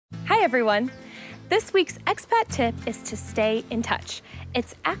Hi everyone! This week's expat tip is to stay in touch.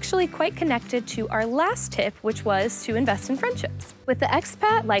 It's actually quite connected to our last tip, which was to invest in friendships. With the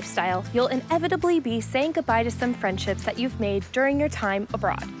expat lifestyle, you'll inevitably be saying goodbye to some friendships that you've made during your time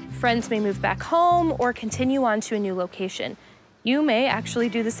abroad. Friends may move back home or continue on to a new location. You may actually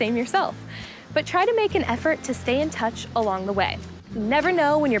do the same yourself. But try to make an effort to stay in touch along the way. You never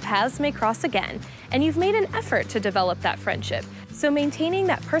know when your paths may cross again, and you've made an effort to develop that friendship, so maintaining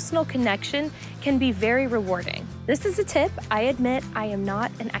that personal connection can be very rewarding. This is a tip I admit I am not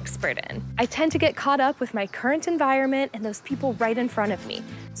an expert in. I tend to get caught up with my current environment and those people right in front of me,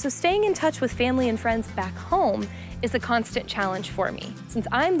 so staying in touch with family and friends back home is a constant challenge for me. Since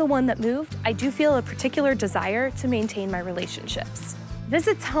I'm the one that moved, I do feel a particular desire to maintain my relationships.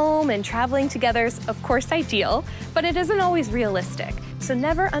 Visits home and traveling together is of course ideal, but it isn't always realistic, so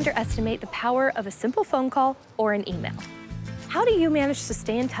never underestimate the power of a simple phone call or an email. How do you manage to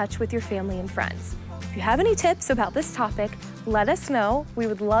stay in touch with your family and friends? If you have any tips about this topic, let us know. We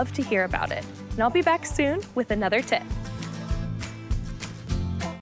would love to hear about it. And I'll be back soon with another tip.